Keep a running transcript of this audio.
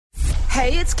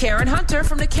Hey, it's Karen Hunter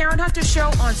from The Karen Hunter Show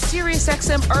on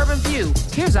SiriusXM Urban View.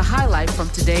 Here's a highlight from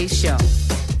today's show.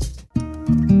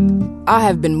 I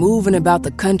have been moving about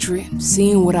the country,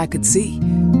 seeing what I could see.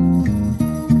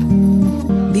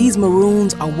 These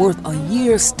maroons are worth a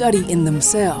year's study in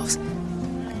themselves.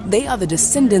 They are the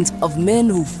descendants of men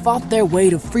who fought their way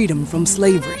to freedom from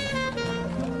slavery.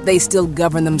 They still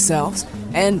govern themselves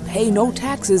and pay no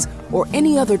taxes or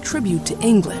any other tribute to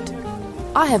England.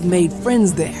 I have made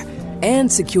friends there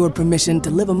and secured permission to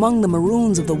live among the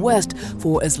maroons of the West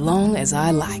for as long as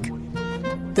I like.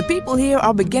 The people here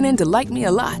are beginning to like me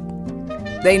a lot.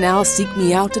 They now seek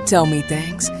me out to tell me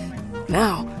things.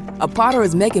 Now, a potter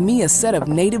is making me a set of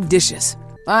native dishes.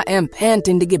 I am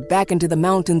panting to get back into the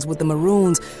mountains with the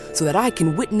maroons so that I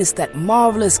can witness that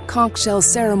marvelous conch shell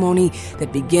ceremony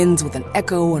that begins with an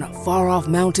echo in a far-off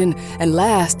mountain and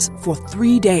lasts for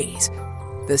 3 days.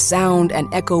 The sound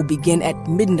and echo begin at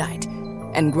midnight,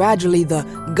 and gradually the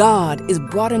god is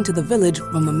brought into the village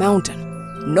from the mountain.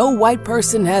 No white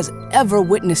person has ever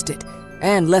witnessed it,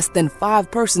 and less than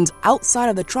 5 persons outside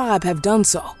of the tribe have done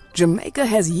so. Jamaica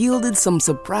has yielded some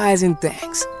surprising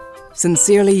things.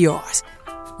 Sincerely yours,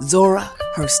 Zora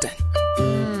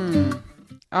Hurston.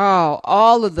 Oh,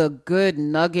 all of the good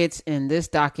nuggets in this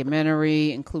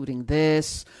documentary, including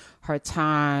this, her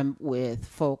time with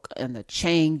folk in the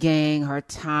Chain Gang, her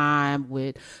time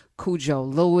with Cujo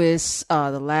Lewis,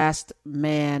 the last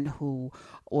man who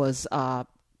was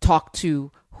talked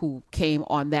to, who came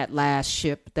on that last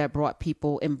ship that brought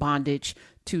people in bondage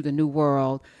to the New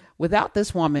World. Without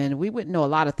this woman, we wouldn't know a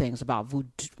lot of things about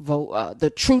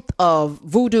the truth of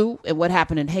voodoo and what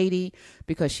happened in Haiti,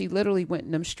 because she literally went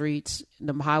in them streets,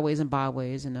 them highways and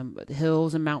byways, and them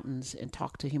hills and mountains, and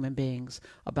talked to human beings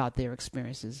about their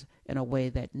experiences in a way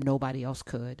that nobody else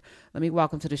could. Let me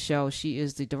welcome to the show. She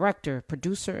is the director,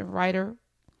 producer, and writer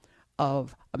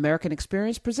of American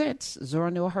Experience Presents, Zora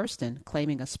Neale Hurston,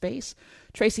 Claiming a Space.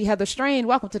 Tracy Heather Strain,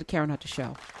 welcome to the Karen Hunter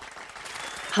Show.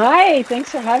 Hi, thanks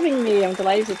for having me. I'm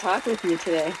delighted to talk with you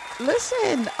today.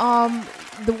 Listen,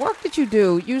 the work that you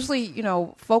do, usually,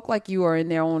 folk like you are in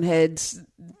their own heads,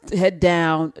 head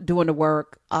down, doing the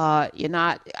work. You're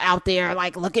not out there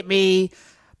like, look at me,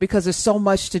 because there's so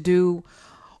much to do.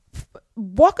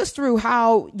 Walk us through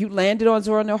how you landed on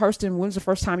Zora Neale Hurston. When was the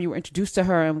first time you were introduced to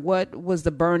her, and what was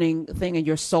the burning thing in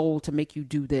your soul to make you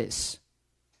do this?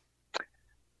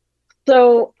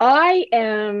 So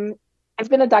I've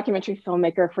been a documentary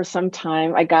filmmaker for some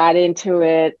time. I got into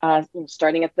it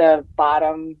starting at the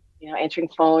bottom, answering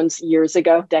phones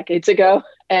decades ago.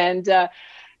 And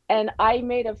I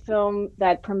made a film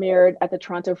that premiered at the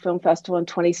Toronto Film Festival in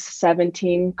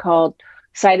 2017 called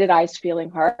Sighted Eyes, Feeling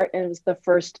Heart. And it's the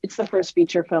first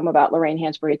feature film about Lorraine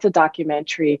Hansberry. It's a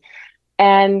documentary.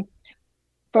 And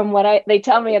from what they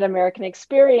tell me at American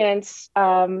Experience,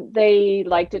 they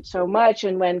liked it so much.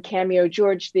 And when Cameo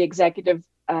George, the executive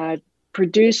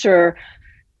producer,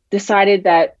 decided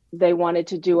that they wanted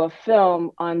to do a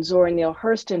film on Zora Neale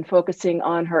Hurston, focusing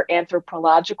on her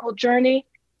anthropological journey,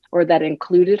 or that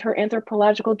included her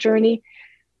anthropological journey,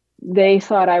 they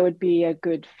thought I would be a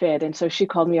good fit. And so she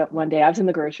called me up one day. I was in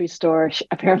the grocery store.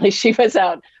 Apparently she was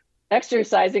out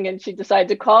exercising, and she decided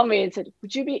to call me and said,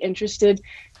 would you be interested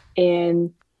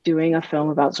in doing a film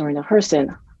about Zora Neale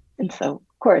Hurston? And so,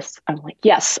 of course, I'm like,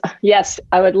 yes,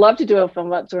 I would love to do a film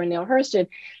about Zora Neale Hurston.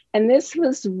 And this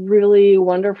was really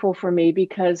wonderful for me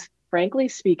because, frankly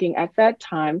speaking, at that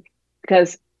time,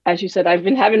 because as you said, I've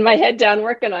been having my head down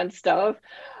working on stuff,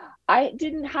 I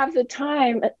didn't have the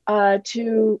time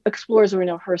to explore Zora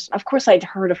Neale Hurston. Of course, I'd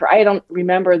heard of her. I don't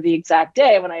remember the exact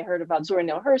day when I heard about Zora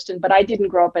Neale Hurston, but I didn't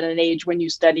grow up at an age when you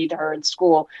studied her in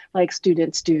school like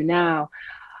students do now.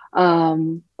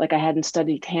 Like I hadn't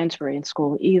studied Hansberry in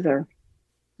school either.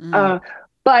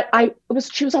 But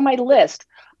she was on my list.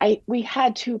 We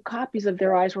had 2 copies of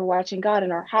Their Eyes Were Watching God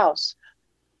in our house,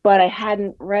 but I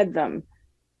hadn't read them.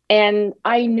 And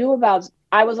I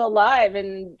was alive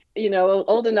and,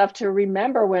 old enough to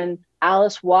remember when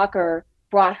Alice Walker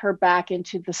brought her back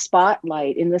into the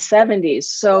spotlight in the 70s.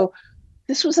 So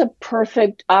this was a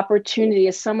perfect opportunity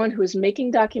as someone who is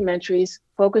making documentaries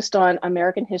focused on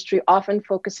American history, often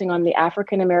focusing on the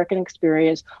African-American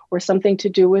experience or something to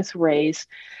do with race,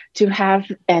 to have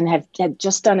had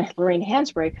just done Lorraine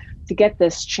Hansberry, to get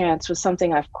this chance was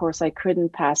something, of course, I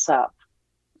couldn't pass up.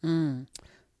 I'm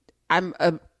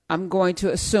going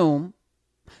to assume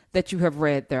that you have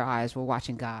read Their Eyes Were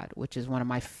Watching God, which is one of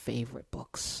my favorite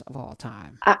books of all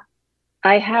time.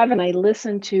 I have, and I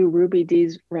listened to Ruby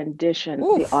Dee's rendition,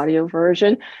 the audio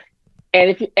version.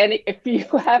 And if you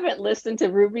haven't listened to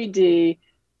Ruby Dee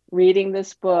reading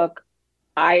this book,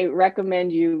 I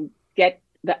recommend you get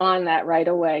on that right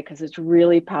away because it's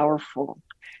really powerful.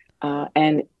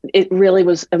 And it really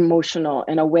was emotional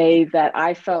in a way that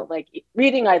I felt like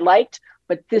reading I liked,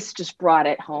 but this just brought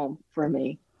it home for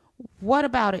me. What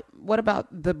about it? What about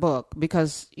the book?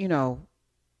 Because,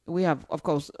 we have, of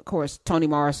course, Toni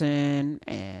Morrison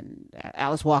and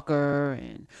Alice Walker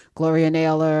and Gloria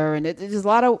Naylor, and there's a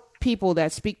lot of people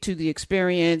that speak to the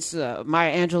experience,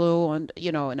 Maya Angelou,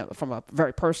 and from a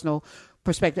very personal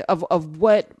perspective of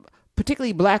what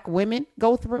particularly Black women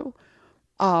go through.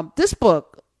 This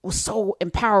book was so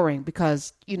empowering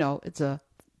because, it's a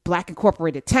Black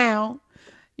incorporated town.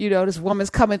 This woman's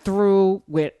coming through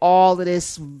with all of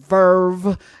this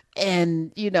verve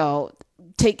and,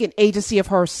 taking agency of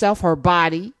herself, her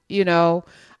body,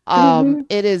 Mm-hmm.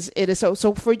 it is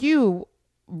so for you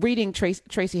reading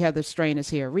Tracy Heather Strain is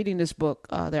here, reading this book,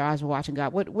 Their Eyes Were Watching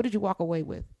God. What did you walk away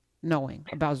with knowing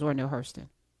about Zora Neale Hurston?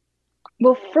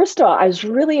 Well, first of all, I was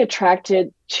really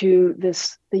attracted to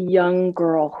the young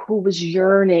girl who was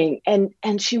yearning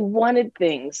and she wanted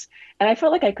things. And I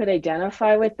felt like I could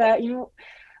identify with that.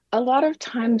 A lot of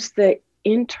times the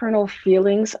internal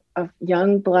feelings of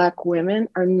young Black women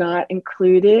are not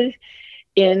included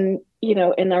in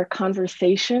our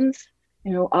conversations.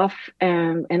 And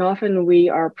often we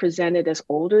are presented as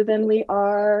older than we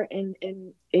are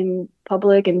in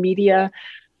public and media,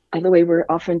 and the way we're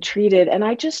often treated. And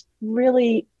I just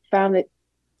really found that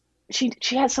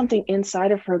she had something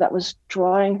inside of her that was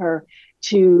drawing her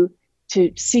to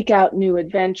seek out new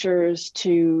adventures,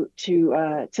 to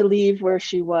leave where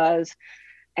she was.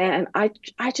 And I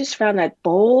just found that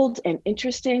bold and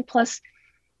interesting. Plus,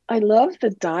 I love the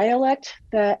dialect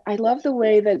I love the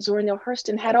way that Zora Neale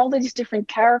Hurston had all these different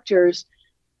characters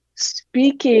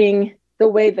speaking the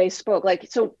way they spoke.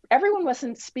 So everyone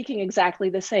wasn't speaking exactly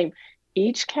the same.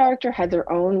 Each character had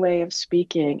their own way of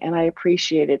speaking, and I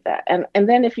appreciated that. And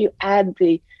then if you add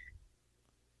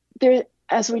there,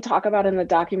 as we talk about in the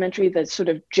documentary, the sort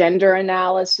of gender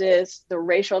analysis, the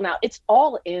racial it's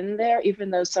all in there,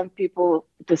 even though some people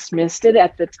dismissed it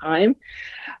at the time.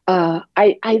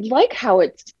 I like how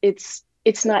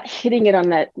it's not hitting it on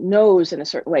that nose in a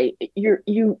certain way.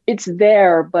 It's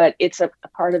there, but it's a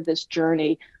part of this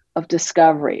journey of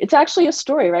discovery. It's actually a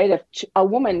story, right? Of a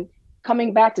woman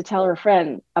coming back to tell her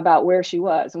friend about where she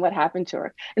was and what happened to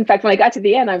her. In fact, when I got to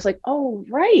the end, I was like, oh,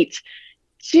 right.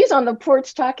 She's on the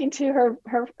porch talking to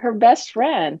her best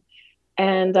friend.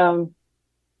 And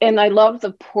I love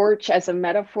the porch as a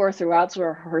metaphor throughout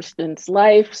Zora Hurston's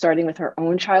life, starting with her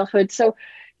own childhood. So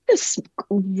this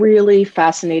really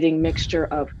fascinating mixture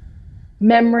of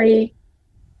memory,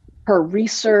 her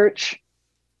research,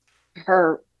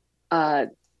 her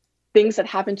things that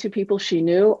happened to people she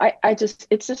knew.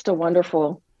 It's just a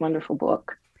wonderful, wonderful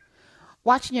book.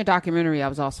 Watching your documentary, I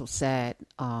was also sad.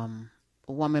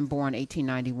 A woman born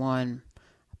 1891,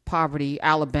 poverty,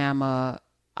 Alabama,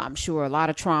 I'm sure a lot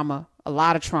of trauma.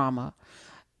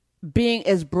 Being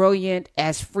as brilliant,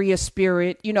 as free a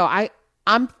spirit.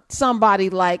 I'm somebody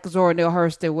like Zora Neale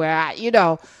Hurston where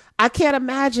I can't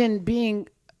imagine being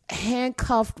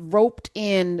handcuffed, roped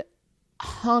in,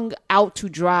 hung out to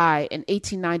dry in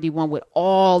 1891 with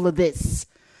all of this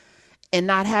and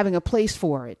not having a place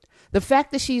for it. The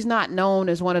fact that she's not known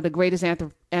as one of the greatest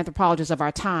anthropologists of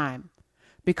our time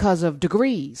because of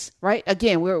degrees, right?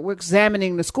 Again, we're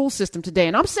examining the school system today,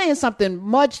 and I'm saying something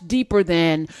much deeper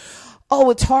than, oh,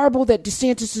 it's horrible that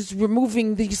DeSantis is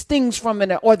removing these things from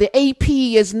it, or the AP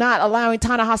is not allowing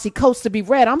Ta-Nehisi Coates to be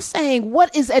read. I'm saying,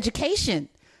 what is education?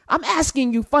 I'm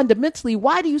asking you fundamentally,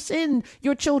 why do you send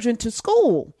your children to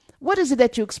school? What is it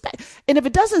that you expect? And if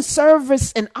it doesn't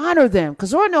service and honor them, because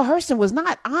Zora Neale Hurston was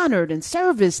not honored and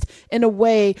serviced in a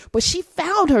way, but she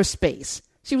found her space.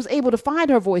 She was able to find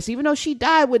her voice, even though she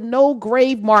died with no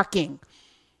grave marking.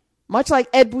 Much like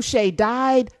Ed Boucher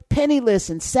died penniless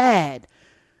and sad.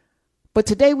 But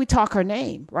today we talk her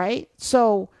name, right?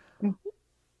 So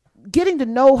getting to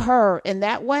know her in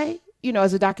that way,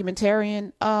 as a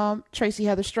documentarian, Tracy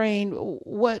Heather Strain,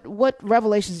 what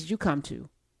revelations did you come to?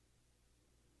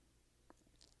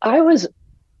 I was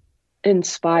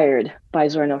inspired by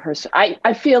Zora Neale Hurston.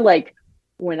 I feel like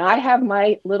when I have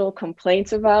my little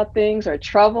complaints about things or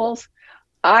troubles,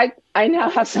 I now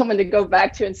have someone to go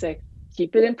back to and say,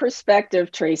 keep it in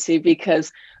perspective, Tracy,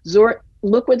 because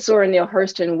look what Zora Neale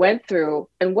Hurston went through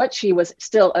and what she was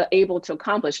still able to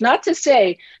accomplish. Not to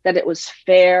say that it was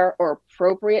fair or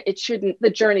appropriate.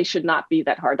 The journey should not be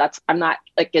that hard. I'm not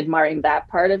like admiring that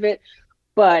part of it,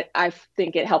 but I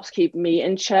think it helps keep me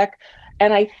in check.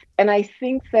 And I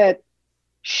think that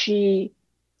she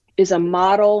is a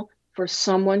model for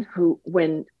someone who,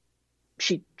 when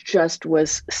she just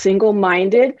was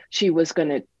single-minded, she was going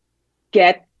to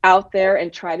get out there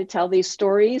and try to tell these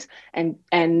stories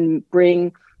and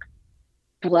bring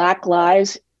Black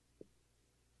lives,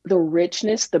 the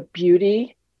richness, the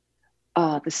beauty,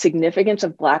 the significance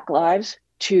of Black lives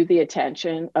to the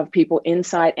attention of people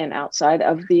inside and outside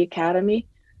of the Academy.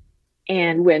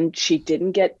 And when she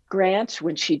didn't get grants,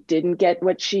 when she didn't get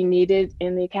what she needed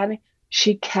in the Academy,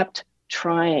 she kept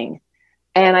trying.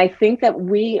 And I think that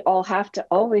we all have to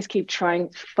always keep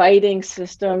trying, fighting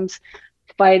systems,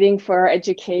 fighting for our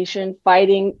education,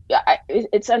 fighting.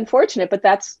 It's unfortunate, but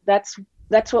that's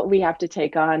what we have to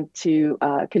take on to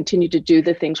continue to do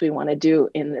the things we want to do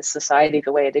in this society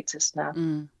the way it exists now,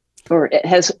 or it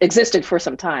has existed for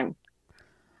some time.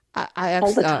 I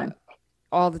asked,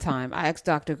 all the time. I asked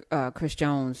Dr. Chris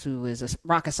Jones, who is a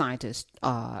rocket scientist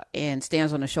and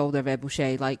stands on the shoulder of Ed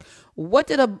Boucher, like, what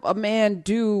did a man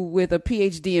do with a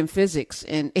PhD in physics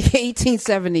in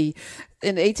 1870,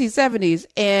 in the 1870s?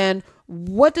 And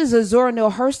what does a Zora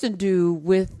Neale Hurston do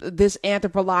with this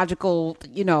anthropological,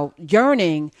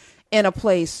 yearning in a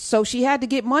place? So she had to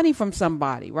get money from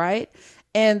somebody, right?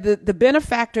 And the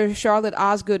benefactor, Charlotte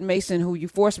Osgood Mason, who you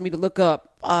forced me to look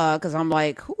up, because I'm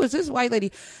like, who is this white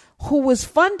lady who was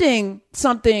funding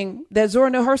something that Zora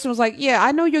Neale Hurston was like, yeah,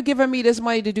 I know you're giving me this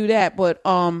money to do that, but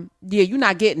yeah, you're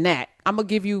not getting that. I'm gonna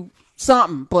give you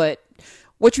something, but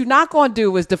what you're not gonna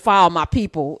do is defile my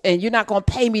people, and you're not gonna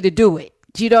pay me to do it.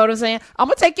 Do you know what I'm saying? I'm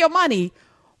gonna take your money,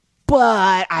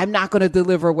 but I'm not gonna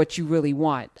deliver what you really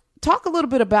want. Talk a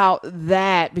little bit about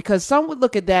that, because some would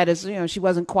look at that as, she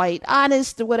wasn't quite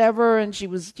honest or whatever. And she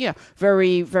was,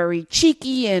 very, very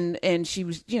cheeky, and she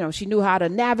was, she knew how to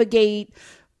navigate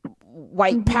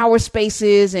white power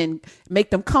spaces and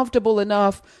make them comfortable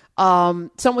enough.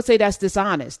 Some would say that's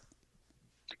dishonest.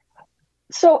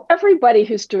 So everybody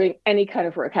who's doing any kind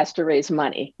of work has to raise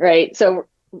money, right? So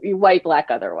white,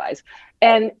 Black, otherwise.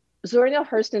 And Zora Neale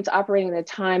Hurston's operating at a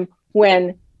time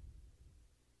when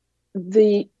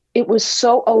it was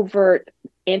so overt,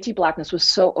 anti-Blackness was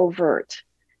so overt.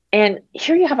 And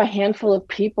here you have a handful of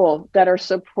people that are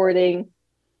supporting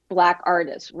Black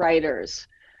artists, writers.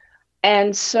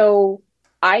 And so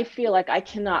I feel like I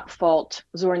cannot fault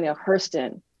Zora Neale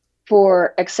Hurston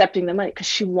for accepting the money, because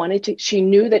she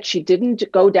knew that she didn't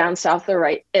go down south the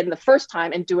right in the first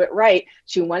time and do it right.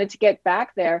 She wanted to get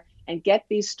back there and get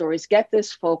these stories, get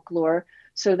this folklore,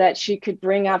 so that she could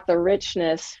bring out the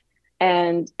richness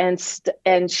and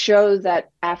show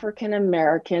that African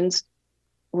Americans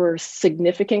were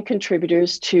significant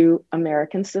contributors to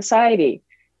American society.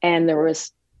 And there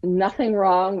was nothing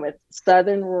wrong with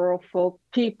Southern rural folk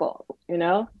people,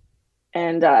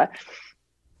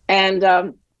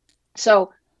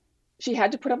 so she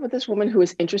had to put up with this woman who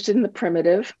was interested in the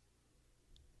primitive,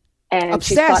 and obsessed.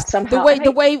 She thought somehow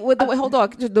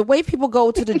the way people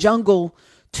go to the jungle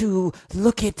to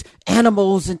look at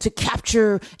animals and to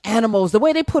capture animals, the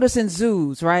way they put us in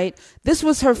zoos, right? This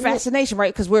was her fascination,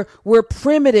 right? Because we're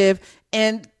primitive.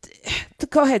 And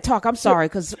go ahead, talk. I'm sorry,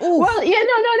 because well, yeah,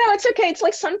 no, it's okay. It's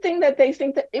like something that they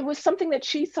think that it was something that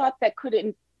she thought that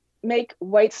could make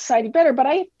white society better. But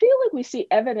I feel like we see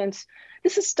evidence.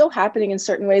 This is still happening in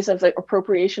certain ways of like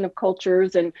appropriation of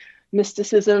cultures and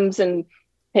mysticisms, and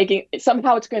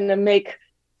somehow it's going to make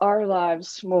our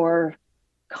lives more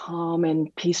calm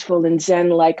and peaceful and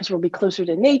Zen-like, because we'll be closer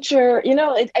to nature.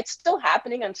 It's still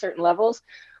happening on certain levels.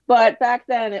 But back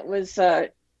then it was,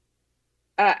 I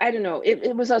don't know,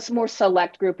 it was a more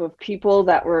select group of people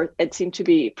it seemed to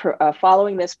be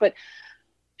following this. But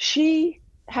she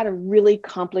had a really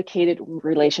complicated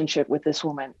relationship with this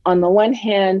woman. On the one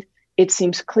hand, it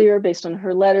seems clear based on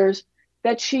her letters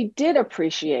that she did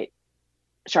appreciate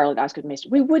Charlotte Osgood Mason.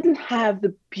 We wouldn't have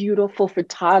the beautiful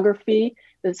photography,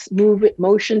 this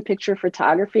motion picture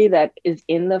photography that is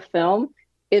in the film,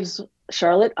 if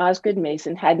Charlotte Osgood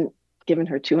Mason hadn't given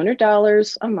her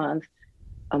 $200 a month,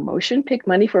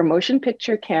 money for a motion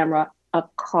picture camera, a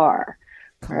car.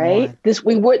 Right?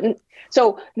 We wouldn't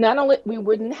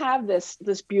have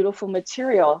this beautiful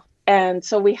material. And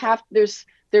so there's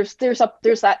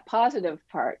that positive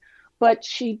part, but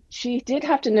she did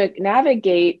have to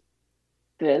navigate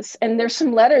this. And there's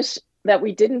some letters that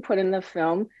we didn't put in the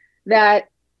film that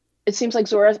it seems like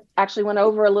Zora actually went a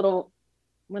little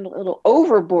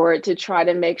overboard to try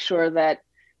to make sure that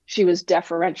she was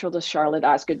deferential to Charlotte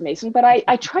Osgood Mason. But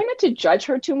I try not to judge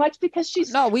her too much, because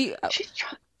we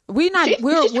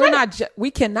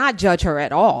cannot judge her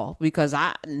at all, because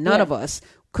none of us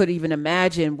could even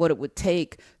imagine what it would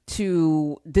take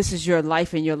this is your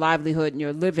life and your livelihood and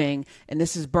your living, and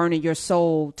this is burning your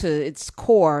soul to its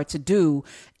core to do,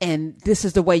 and this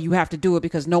is the way you have to do it,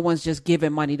 because no one's just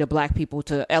giving money to Black people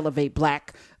to elevate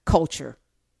Black culture.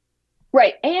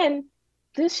 Right. And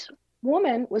this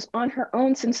woman was on her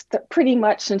own pretty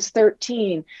much since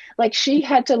 13. Like she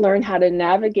had to learn how to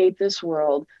navigate this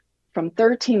world from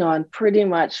 13 on pretty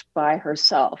much by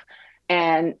herself.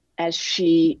 And as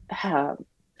she has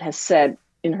said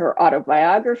in her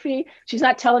autobiography, she's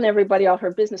not telling everybody all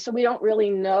her business. So we don't really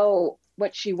know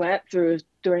what she went through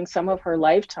during some of her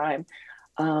lifetime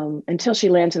until she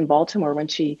lands in Baltimore when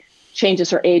she changes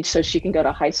her age so she can go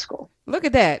to high school. Look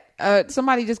at that.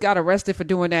 Somebody just got arrested for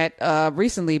doing that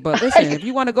recently. But listen, if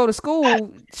you want to go to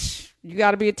school, you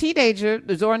got to be a teenager.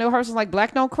 Zora Neale Hurston's like,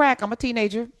 black don't crack. I'm a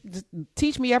teenager. Just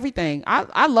teach me everything.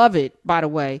 I love it, by the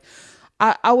way.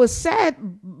 I was sad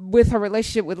with her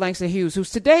relationship with Langston Hughes, who's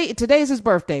today is his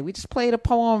birthday. We just played a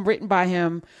poem written by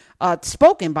him,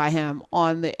 spoken by him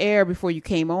on the air before you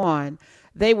came on.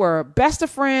 They were best of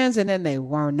friends, and then they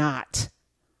were not.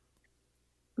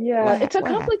 Yeah, it's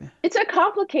a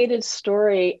complicated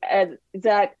story, and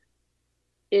that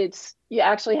you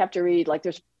actually have to read, like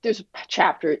there's a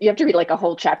chapter, you have to read like a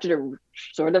whole chapter to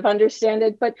sort of understand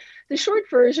it. But the short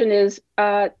version is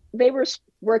they were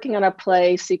working on a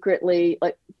play secretly.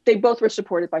 Like they both were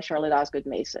supported by Charlotte Osgood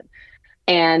Mason,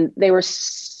 and they were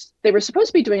supposed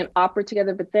to be doing an opera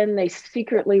together, but then they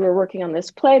secretly were working on this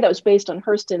play that was based on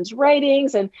Hurston's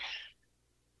writings, and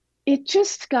it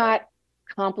just got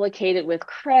complicated with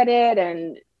credit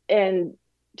and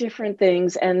different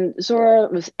things. And Zora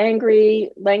was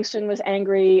angry, Langston was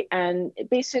angry, and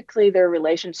basically their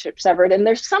relationship severed. And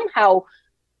there's somehow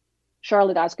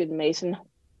Charlotte Osgood Mason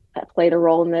played a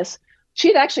role in this. She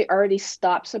had actually already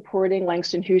stopped supporting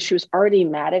Langston Hughes. She was already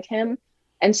mad at him.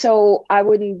 And so I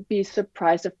wouldn't be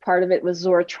surprised if part of it was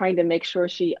Zora trying to make sure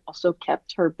she also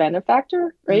kept her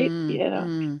benefactor, right?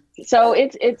 So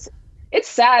it's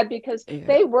sad because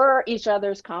they were each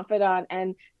other's confidant,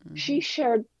 and she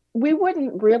shared, we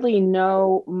wouldn't really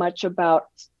know much about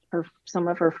some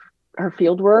of her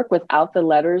field work without the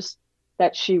letters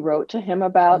that she wrote to him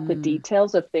about the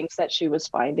details of things that she was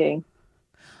finding.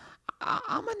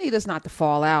 I'm gonna need us not to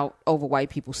fall out over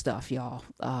white people stuff, y'all.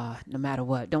 No matter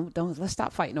what, don't let's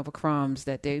stop fighting over crumbs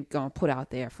that they're gonna put out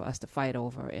there for us to fight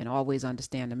over, and always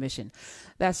understand the mission.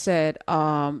 That said,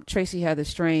 Tracy Heather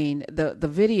Strain, the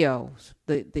videos,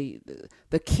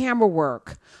 the camera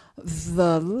work,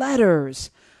 the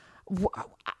letters.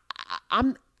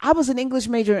 I was an English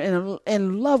major and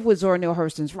in love with Zora Neale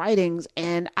Hurston's writings,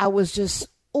 and I was just,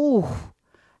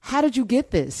 how did you get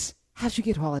this? How did you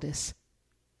get all of this?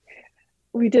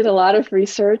 We did a lot of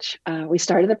research. We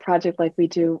started the project like we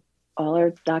do all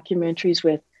our documentaries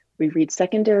with. We read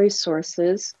secondary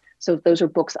sources. So those are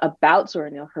books about Zora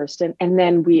Neale Hurston. And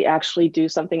then we actually do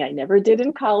something I never did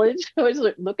in college, was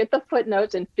look at the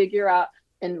footnotes and figure out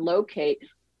and locate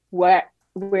where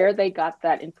they got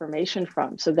that information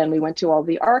from. So then we went to all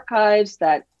the archives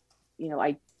that,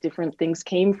 different things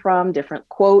came from, different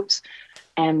quotes.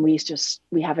 And we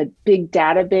have a big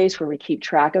database where we keep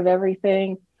track of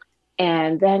everything.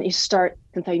 And then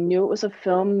since I knew it was a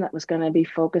film that was going to be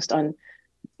focused on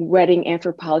wedding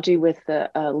anthropology with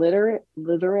the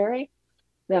literary,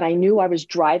 that I knew I was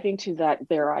driving to that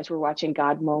Their Eyes Were Watching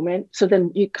God moment. So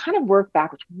then you kind of work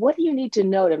backwards. What do you need to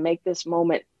know to make this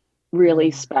moment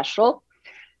really special?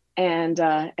 And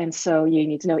so you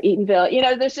need to know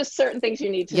Eatonville. There's just certain things you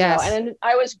need to know. And then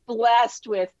I was blessed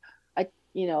with an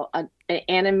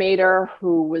animator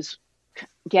who was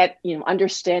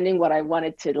understanding what I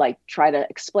wanted to try to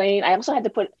explain. I also had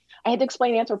to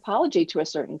explain anthropology to a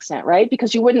certain extent, right?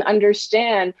 Because you wouldn't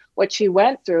understand what she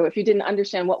went through if you didn't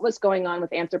understand what was going on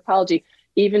with anthropology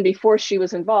even before she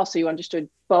was involved. So you understood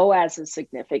Boaz's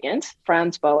significance,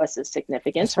 Franz Boaz's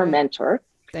significance, her mentor.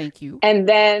 Thank you. And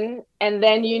then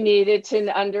you needed to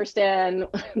understand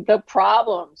the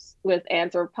problems with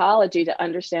anthropology to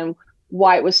understand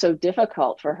why it was so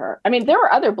difficult for her. I mean, there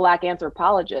were other Black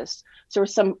anthropologists. So there were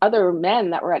some other men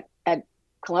that were at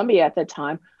Columbia at the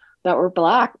time that were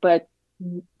Black, but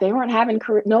they weren't having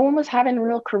no one was having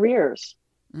real careers,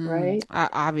 right?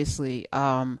 Obviously,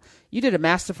 you did a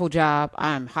masterful job.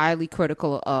 I'm highly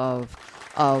critical of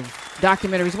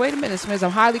documentaries. Wait a minute, Smith.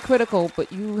 I'm highly critical,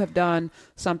 but you have done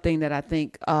something that I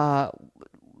think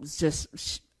was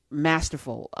just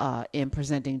masterful in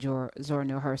presenting Zora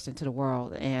Neale Hurston to the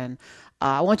world. And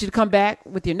I want you to come back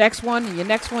with your next one and your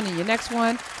next one and your next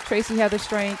one. Tracy Heather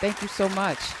Strain, thank you so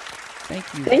much.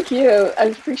 Thank you. Thank you. I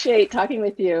appreciate talking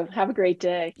with you. Have a great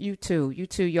day. You too,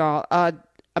 y'all.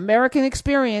 American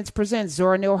Experience presents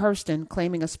Zora Neale Hurston,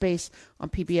 Claiming a Space on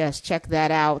PBS. Check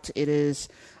that out. It is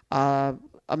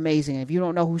amazing. If you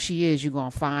don't know who she is, you're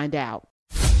going to find out.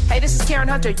 Hey, this is Karen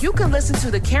Hunter. You can listen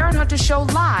to The Karen Hunter Show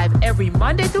live every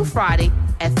Monday through Friday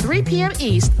at 3 p.m.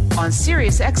 East on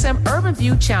SiriusXM Urban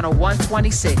View Channel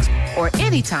 126 or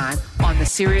anytime on the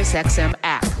SiriusXM app.